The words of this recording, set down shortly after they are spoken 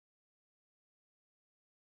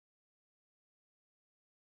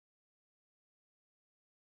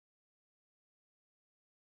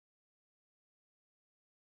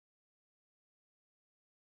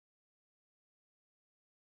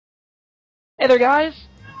Hey there, guys.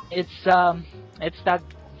 It's that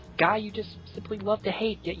guy you just simply love to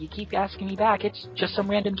hate, yet you keep asking me back. It's just some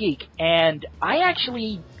random geek, and I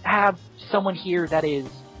actually have someone here that is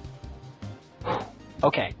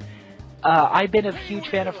okay. I've been a huge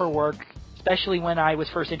fan of her work, especially when I was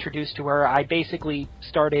first introduced to her. I basically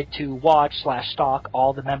started to watch/stalk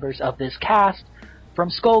all the members of this cast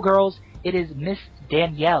from Skullgirls. It is Miss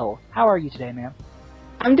Danielle. How are you today, ma'am?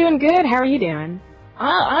 I'm doing good. How are you doing?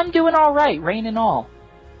 I'm doing all right, rain and all.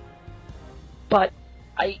 But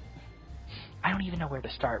I don't even know where to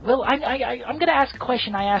start. Well, I'm going to ask a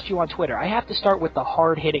question I asked you on Twitter. I have to start with the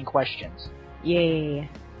hard-hitting questions. Yay.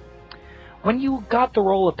 When you got the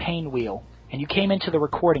role of Painwheel and you came into the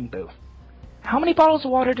recording booth, how many bottles of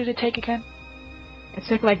water did it take again? It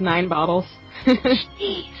took like 9 bottles.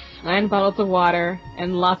 Jeez. 9 bottles of water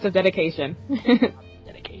and lots of dedication.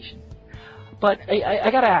 Dedication. But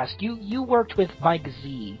I gotta ask, you worked with Mike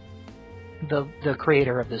Z, the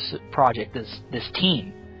creator of this project, this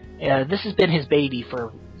team. This has been his baby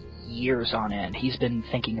for years on end. He's been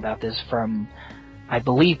thinking about this from, I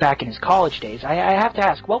believe, back in his college days. I have to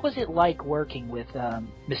ask, what was it like working with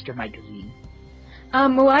Mr. Mike Z?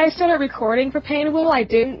 When I started recording for Painwheel, I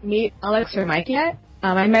didn't meet Alex or Mike yet.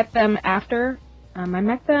 I met them after. I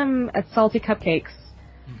met them at Salty Cupcakes.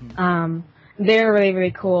 Mm-hmm. They're really,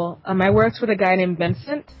 really cool. I worked with a guy named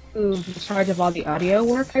Vincent, who's in charge of all the audio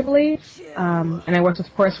work, I believe. And I worked,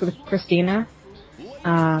 of course, with Christina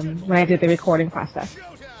when I did the recording process.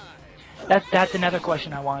 That's another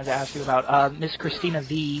question I wanted to ask you about. Miss Christina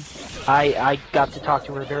V, I got to talk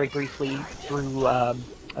to her very briefly through a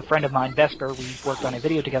friend of mine, Vesper. We worked on a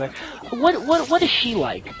video together. What is she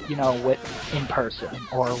like, you know, in person,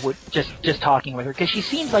 or just talking with her? Because she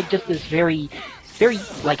seems like just this very, very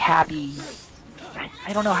like happy.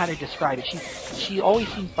 I don't know how to describe it. She always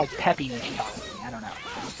seems like peppy when she talks to me. I don't know.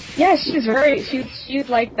 Yeah, she's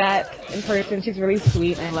like that in person. She's really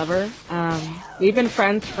sweet, and I love her. We've been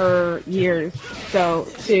friends for years, so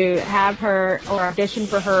to have her or audition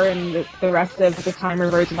for her and the rest of the Time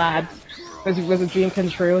Reverse Labs was a dream come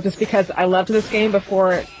true. Just because I loved this game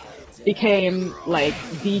before it became like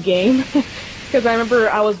the game. Because I remember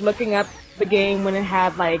I was looking up the game when it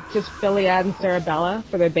had like just Philiad and Cerebella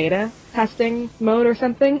for the beta testing mode or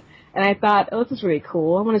something. And I thought, oh, this is really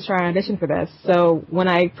cool. I want to try and audition for this. So when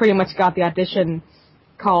I pretty much got the audition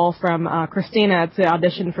call from Christina to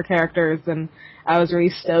audition for characters, and I was really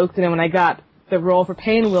stoked. And then when I got the role for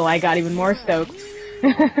Painwheel, I got even more stoked.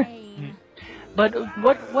 But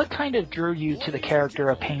what kind of drew you to the character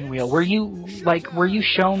of Painwheel? Were you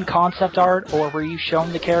shown concept art, or were you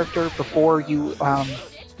shown the character before you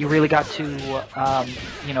really got to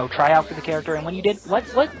try out for the character? And when you did,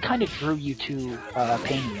 what kind of drew you to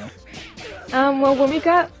Painwheel? Well,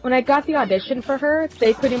 when I got the audition for her,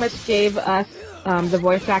 they pretty much gave us the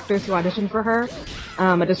voice actors who auditioned for her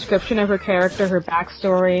a description of her character, her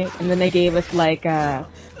backstory, and then they gave us like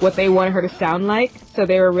what they wanted her to sound like. So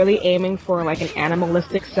they were really aiming for like an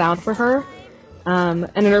animalistic sound for her. And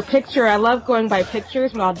in her picture, I love going by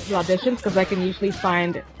pictures when I do auditions because I can usually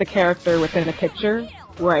find the character within the picture,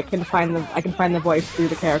 where I can find the voice through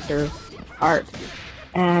the character's art.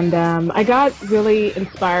 And I got really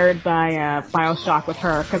inspired by BioShock with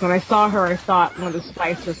her, because when I saw her, I thought one of the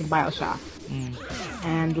splicers from BioShock.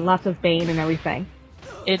 And lots of Bane and everything.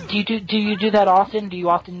 Do you do that often? Do you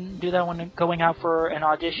often do that when going out for an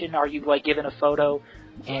audition? Are you like given a photo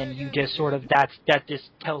and you just sort of that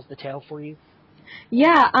just tells the tale for you?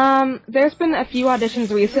 Yeah, there's been a few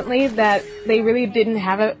auditions recently that they really didn't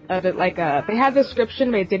have they had the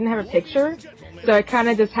description, but it didn't have a picture. So I kind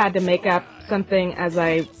of just had to make up something as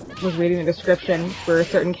I was reading the description for a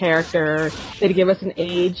certain character. They'd give us an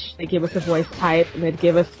age, they'd give us a voice type, and they'd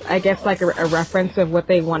give us, I guess, like a reference of what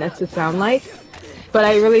they want us to sound like. But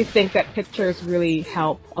I really think that pictures really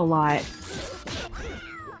help a lot.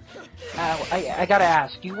 I gotta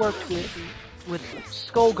ask, you worked with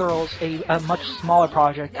Skullgirls, a much smaller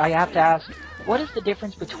project. I have to ask, what is the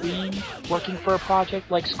difference between working for a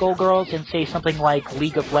project like Skullgirls and, say, something like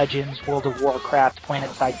League of Legends, World of Warcraft,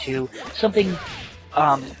 PlanetSide 2, something,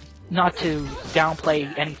 not to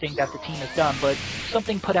downplay anything that the team has done, but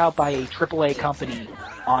something put out by a AAA company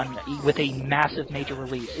with a massive major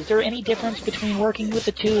release? Is there any difference between working with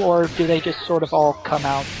the two, or do they just sort of all come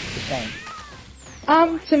out the same?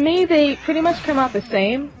 To me, they pretty much come out the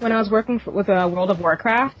same. When I was working with World of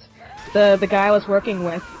Warcraft, the guy I was working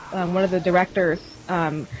with, one of the directors,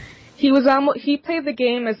 he played the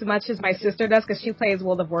game as much as my sister does, because she plays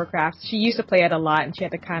World of Warcraft. She used to play it a lot, and she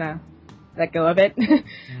had to kind of let go of it.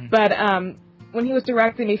 But when he was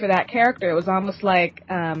directing me for that character, it was almost like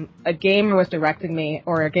a gamer was directing me,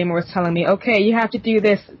 or a gamer was telling me, okay, you have to do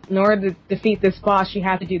this in order to defeat this boss. You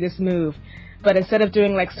have to do this move. But instead of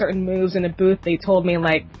doing like certain moves in a booth, they told me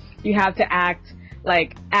like you have to add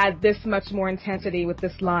this much more intensity with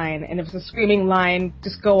this line, and if it's a screaming line,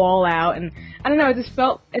 just go all out. And I don't know, it just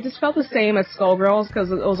felt the same as Skullgirls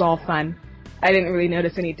because it was all fun. I didn't really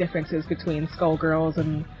notice any differences between Skullgirls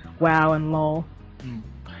and WoW and LOL.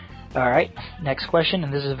 All right, next question,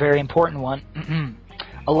 and this is a very important one.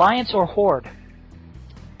 Alliance or Horde?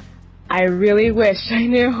 I really wish I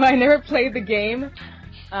knew. I never played the game,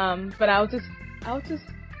 but I'll just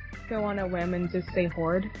go on a whim and just say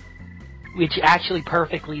Horde. Which actually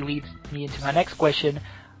perfectly leads me into my next question.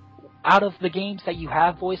 Out of the games that you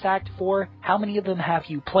have voice acted for, how many of them have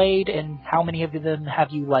you played, and how many of them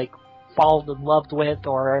have you like fallen in love with,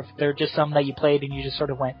 or if they're just some that you played and you just sort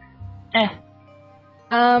of went, eh?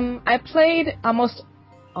 I played almost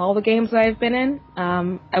all the games that I've been in.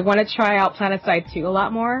 I want to try out PlanetSide 2 a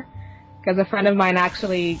lot more, because a friend of mine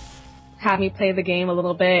actually had me play the game a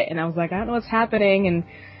little bit, and I was like, I don't know what's happening, and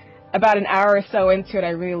about an hour or so into it, I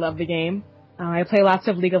really love the game. I play lots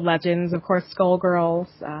of League of Legends, of course, Skullgirls.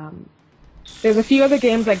 There's a few other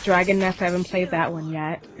games like Dragon Nest. I haven't played that one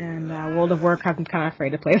yet, and World of Warcraft. I'm kind of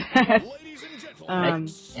afraid to play that.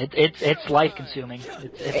 It's life consuming.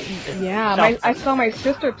 Yeah, I saw my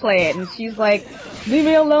sister play it, and she's like, "Leave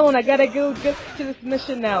me alone! I gotta go get to this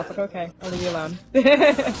mission now." It's like, okay, I'll leave you alone.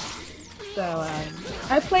 So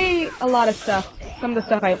I play a lot of stuff. Some of the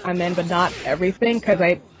stuff I'm in, but not everything, because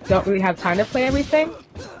I don't really have time to play everything.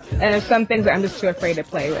 And there's some things that I'm just too afraid to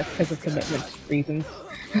play with because of commitment reasons.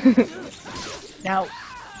 Now,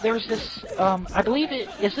 there's this, I believe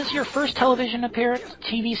is this your first television appearance,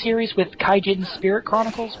 TV series with Kaijin Spirit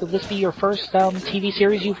Chronicles? Will this be your first TV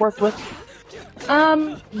series you've worked with?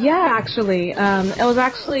 Yeah, actually. It was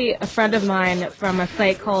actually a friend of mine from a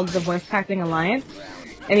site called the Voice Acting Alliance,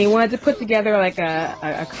 and he wanted to put together like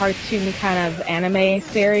a cartoon kind of anime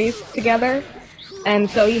series together. And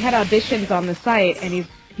so he had auditions on the site, and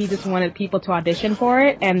he just wanted people to audition for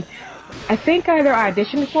it, and I think either I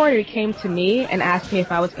auditioned for it or he came to me and asked me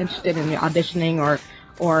if I was interested in auditioning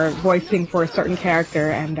or voicing for a certain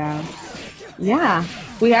character, and yeah,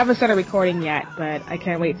 we haven't started recording yet, but I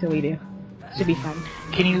can't wait till we do. Should be fun.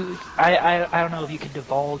 Can you, I don't know if you can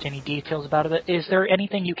divulge any details about it. Is there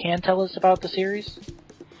anything you can tell us about the series?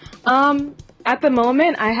 At the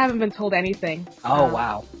moment, I haven't been told anything. Oh,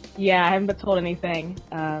 wow. Yeah, I haven't been told anything.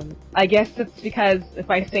 I guess it's because if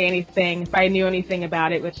I say anything, if I knew anything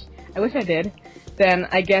about it, which I wish I did, then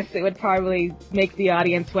I guess it would probably make the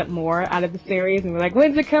audience want more out of the series, and we're like,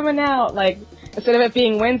 when's it coming out? Like, instead of it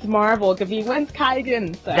being when's Marvel, it could be when's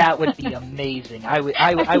Kaigen. So. That would be amazing. I would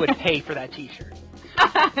pay for that T-shirt.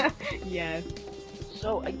 Yes.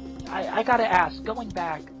 So I gotta ask, going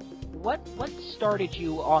back, what started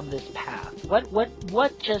you on this path?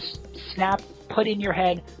 What just snapped, put in your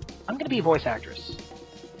head, I'm gonna be a voice actress?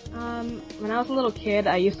 When I was a little kid,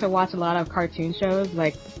 I used to watch a lot of cartoon shows,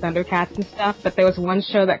 like Thundercats and stuff, but there was one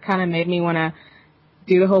show that kind of made me want to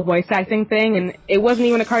do the whole voice acting thing, and it wasn't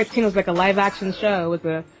even a cartoon, it was like a live-action show. It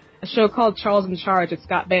was a show called Charles in Charge with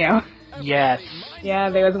Scott Baio. Yes. Yeah,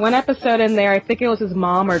 there was one episode in there, I think it was his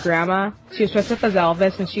mom or grandma. She was dressed up as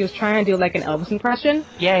Elvis, and she was trying to do like an Elvis impression.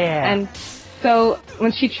 Yeah. And so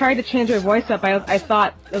when she tried to change her voice up, I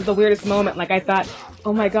thought it was the weirdest moment. Like, I thought,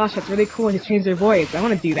 oh my gosh, that's really cool, she changed her voice. I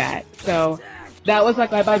want to do that. So that was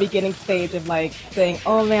like my beginning stage of like saying,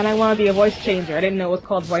 oh man, I want to be a voice changer. I didn't know it was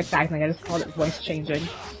called voice acting, I just called it voice changing.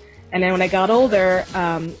 And then when I got older,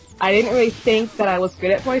 I didn't really think that I was good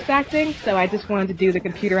at voice acting, so I just wanted to do the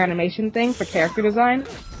computer animation thing for character design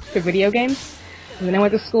for video games. And then I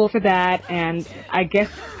went to school for that, and I guess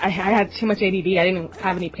I had too much ADD. I didn't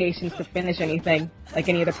have any patience to finish anything, like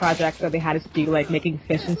any of the projects that they had us do, like making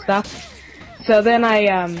fish and stuff. So then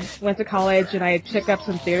I went to college, and I picked up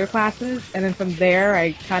some theater classes, and then from there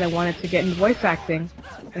I kind of wanted to get into voice acting.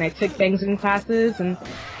 And I took things in classes, and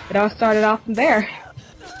it all started off from there.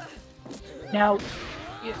 Now,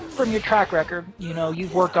 from your track record, you know,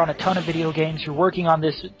 you've worked on a ton of video games, you're working on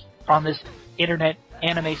this internet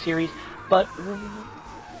anime series, but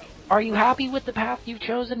are you happy with the path you've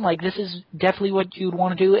chosen? Like, this is definitely what you'd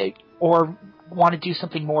want to do, or want to do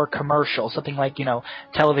something more commercial, something like, you know,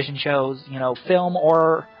 television shows, you know, film,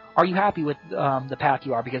 or are you happy with the path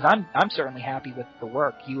you are? Because I'm certainly happy with the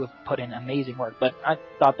work. You have put in amazing work, but I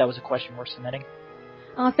thought that was a question worth submitting.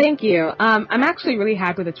 Oh, thank you. I'm actually really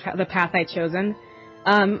happy with the path I've chosen.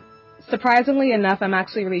 Surprisingly enough, I'm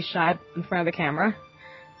actually really shy in front of the camera.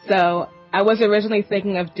 So I was originally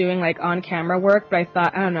thinking of doing like on-camera work, but I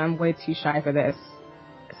thought, I don't know, I'm way too shy for this.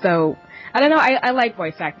 So, I don't know, I like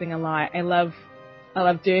voice acting a lot. I love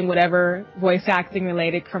doing whatever voice acting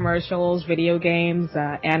related commercials, video games,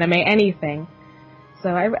 anime, anything. So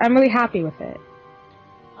I'm really happy with it.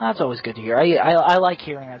 That's always good to hear. I like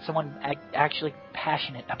hearing that. Someone actually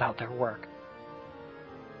passionate about their work.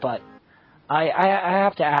 But I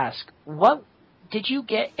have to ask, what did you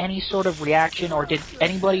get any sort of reaction, or did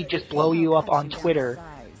anybody just blow you up on Twitter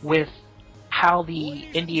with how the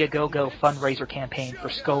Indiegogo fundraiser campaign for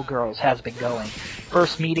Skullgirls has been going?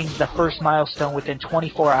 First meeting the first milestone within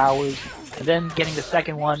 24 hours, and then getting the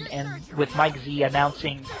second one, and with Mike Z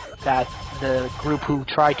announcing that the group who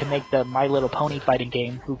tried to make the My Little Pony fighting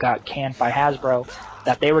game, who got canned by Hasbro,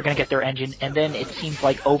 that they were going to get their engine, and then it seems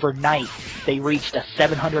like overnight they reached a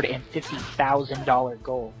 $750,000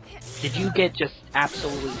 goal. Did you get just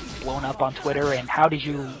absolutely blown up on Twitter, and what did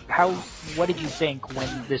you think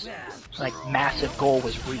when this like massive goal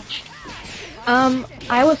was reached?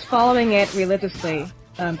 I was following it religiously.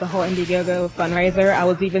 The whole Indiegogo fundraiser. I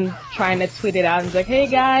was even trying to tweet it out and be like, hey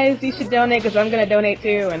guys, you should donate because I'm going to donate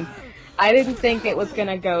too. And I didn't think it was going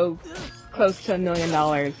to go close to $1 million.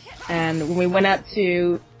 And when we went up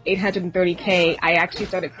to 830K, I actually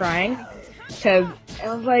started crying because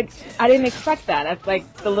I was like, I didn't expect that. That's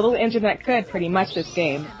like the little engine that could pretty much this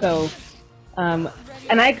game. So,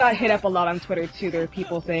 and I got hit up a lot on Twitter too. There were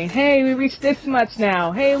people saying, hey, we reached this much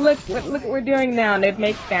now. Hey, look what we're doing now. And they'd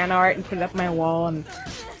make fan art and put it up my wall, and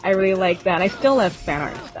I really like that. And I still love fan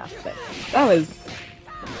art and stuff, but that was,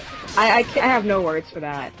 I have no words for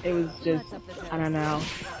that. It was just, I don't know.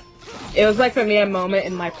 It was like for me a moment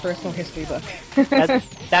in my personal history book.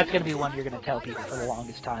 That's going to be one you're going to tell people for the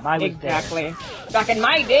longest time. I was exactly. There. Back in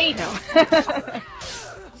my day, no.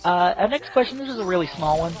 Our next question, this is a really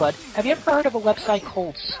small one, but have you ever heard of a website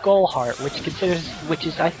called Skullheart, which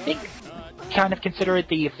is, I think, kind of considered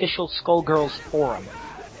the official Skullgirls forum?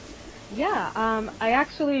 Yeah, I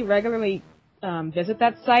actually regularly visit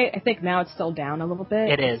that site. I think now it's still down a little bit.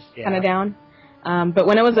 It is, yeah. Kind of down. But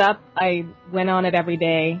when it was up, I went on it every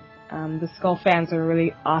day. The Skull fans are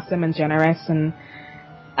really awesome and generous, and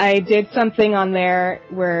I did something on there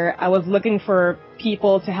where I was looking for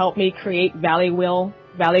people to help me create Valley Girl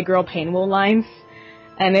Painwheel lines,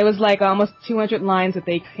 and it was like almost 200 lines that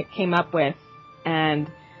they came up with, and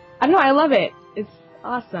I don't know, I love it. It's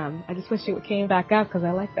awesome. I just wish it came back up because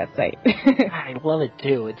I like that site. I love it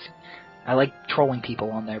too. I like trolling people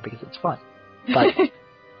on there because it's fun. But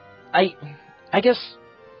I guess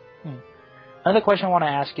another question I want to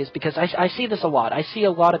ask is, because I see this a lot. I see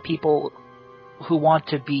a lot of people who want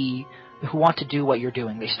to do what you're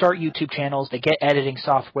doing. They start YouTube channels, they get editing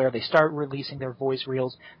software, they start releasing their voice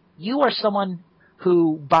reels. You are someone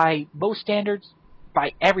who, by most standards,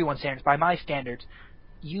 by everyone's standards, by my standards,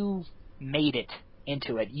 you've made it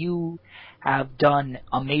into it. You have done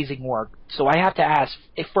amazing work. So I have to ask,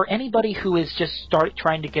 if for anybody who is just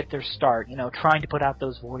trying to get their start, trying to put out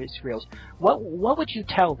those voice reels, what would you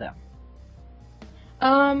tell them?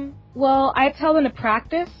 Well, I tell them to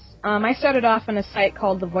practice. I started off on a site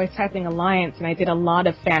called the Voice Typing Alliance, and I did a lot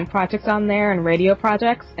of fan projects on there and radio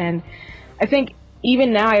projects, and I think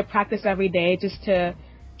even now I practice every day just to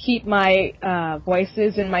keep my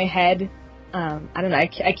voices in my head. I don't know,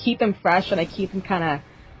 I keep them fresh, and I keep them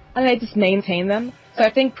I just maintain them. So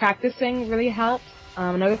I think practicing really helps.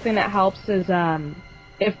 Another thing that helps is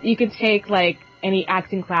if you could take like any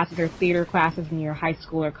acting classes or theater classes in your high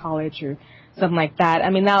school or college or something like that. I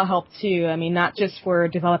mean, that'll help too. I mean, not just for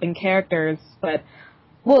developing characters, but,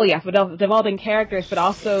 well, yeah, for developing characters, but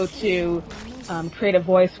also to create a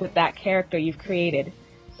voice with that character you've created.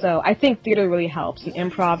 So I think theater really helps, and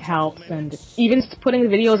improv helps, and even putting the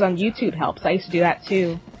videos on YouTube helps. I used to do that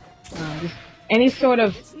too. Just any sort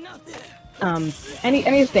of,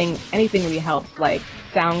 anything really helps, like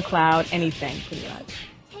SoundCloud, anything, pretty much.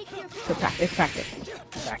 So practice. Practice.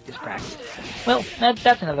 Well,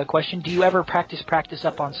 that's another question. Do you ever practice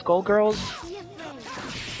up on Skullgirls?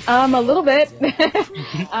 A little bit.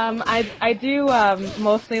 I do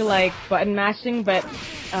mostly like button mashing, but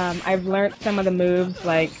I've learned some of the moves.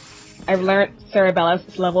 Like I've learned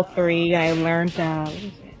Cerebellus level 3. I learned I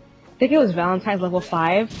think it was Valentine's level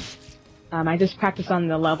 5. I just practice on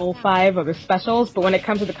the level 5 of the specials, but when it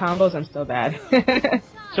comes to the combos, I'm still bad.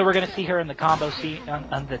 So we're gonna see her in the combo scene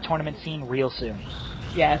on the tournament scene real soon.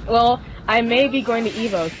 Yes. Well, I may be going to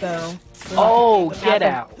Evo, so. Oh, get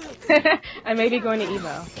out! I may be going to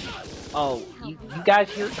Evo. Oh, you guys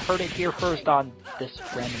heard it here first on this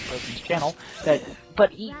random person's channel.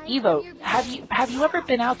 But Evo, have you ever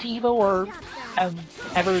been out to Evo, or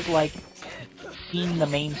ever like seen the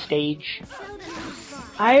main stage?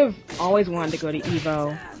 I've always wanted to go to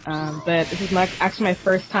EVO, but this is actually my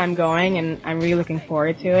first time going, and I'm really looking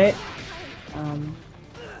forward to it.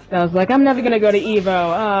 So I was like, I'm never gonna go to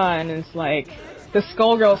EVO, and it's like, the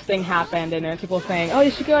Skullgirls thing happened, and there were people saying, oh,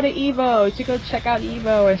 you should go to EVO, you should go check out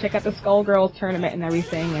EVO, and check out the Skullgirls tournament and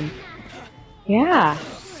everything, and yeah,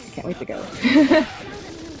 I can't wait to go.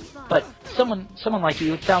 But someone like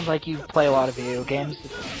you, it sounds like you play a lot of video games,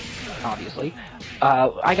 obviously.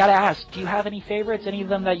 I gotta ask, do you have any favorites, any of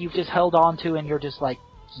them that you've just held on to and you're just like,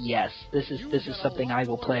 yes, this is something I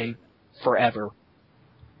will play forever?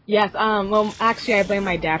 Yes, well, actually, I blame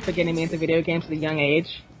my dad for getting me into video games at a young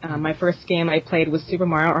age. My first game I played was Super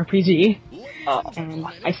Mario RPG, and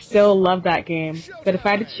I still love that game. But if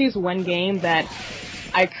I had to choose one game that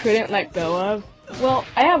I couldn't let go of, well,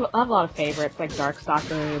 I have a lot of favorites, like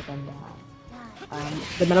Darkstalkers and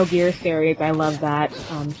the Metal Gear series, I love that.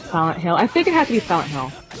 Silent Hill, I think it has to be Silent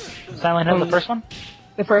Hill. Silent Hill, the first one?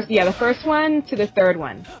 The first one to the third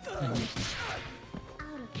one.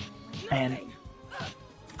 And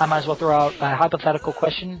I might as well throw out a hypothetical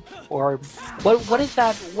question, or what is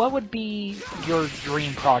that? What would be your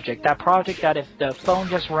dream project? That project that if the phone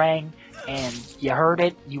just rang and you heard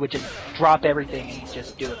it, you would just drop everything and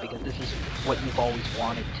just do it because this is what you've always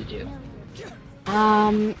wanted to do.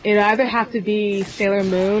 It'd either have to be Sailor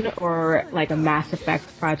Moon or like a Mass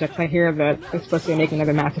Effect project. I hear that they're supposed to be making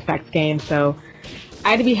another Mass Effect game, so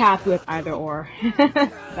I'd be happy with either or.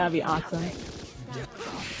 That'd be awesome.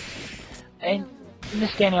 And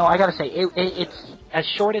Miss Danielle, I gotta say, it's as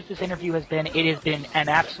short as this interview has been. It has been an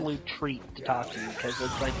absolute treat to talk to you because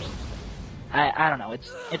it's like, I don't know,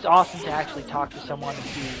 it's awesome to actually talk to someone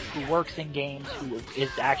who works in games, who is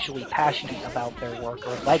actually passionate about their work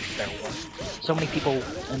or likes their work. So many people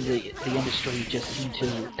in the industry just seem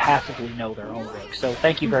to passively know their own work. So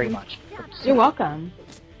thank you very much. You're welcome.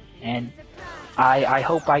 And I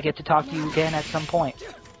hope I get to talk to you again at some point.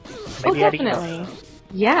 Maybe oh, definitely.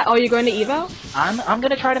 Yeah. Oh, you're going to EVO? I'm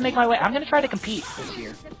gonna try to make my way. I'm gonna try to compete this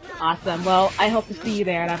year. Awesome. Well, I hope to see you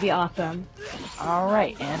there. That'd be awesome. All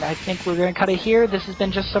right, and I think we're gonna cut it here. This has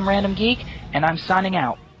been Just Some Random Geek, and I'm signing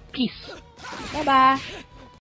out. Peace. Bye bye.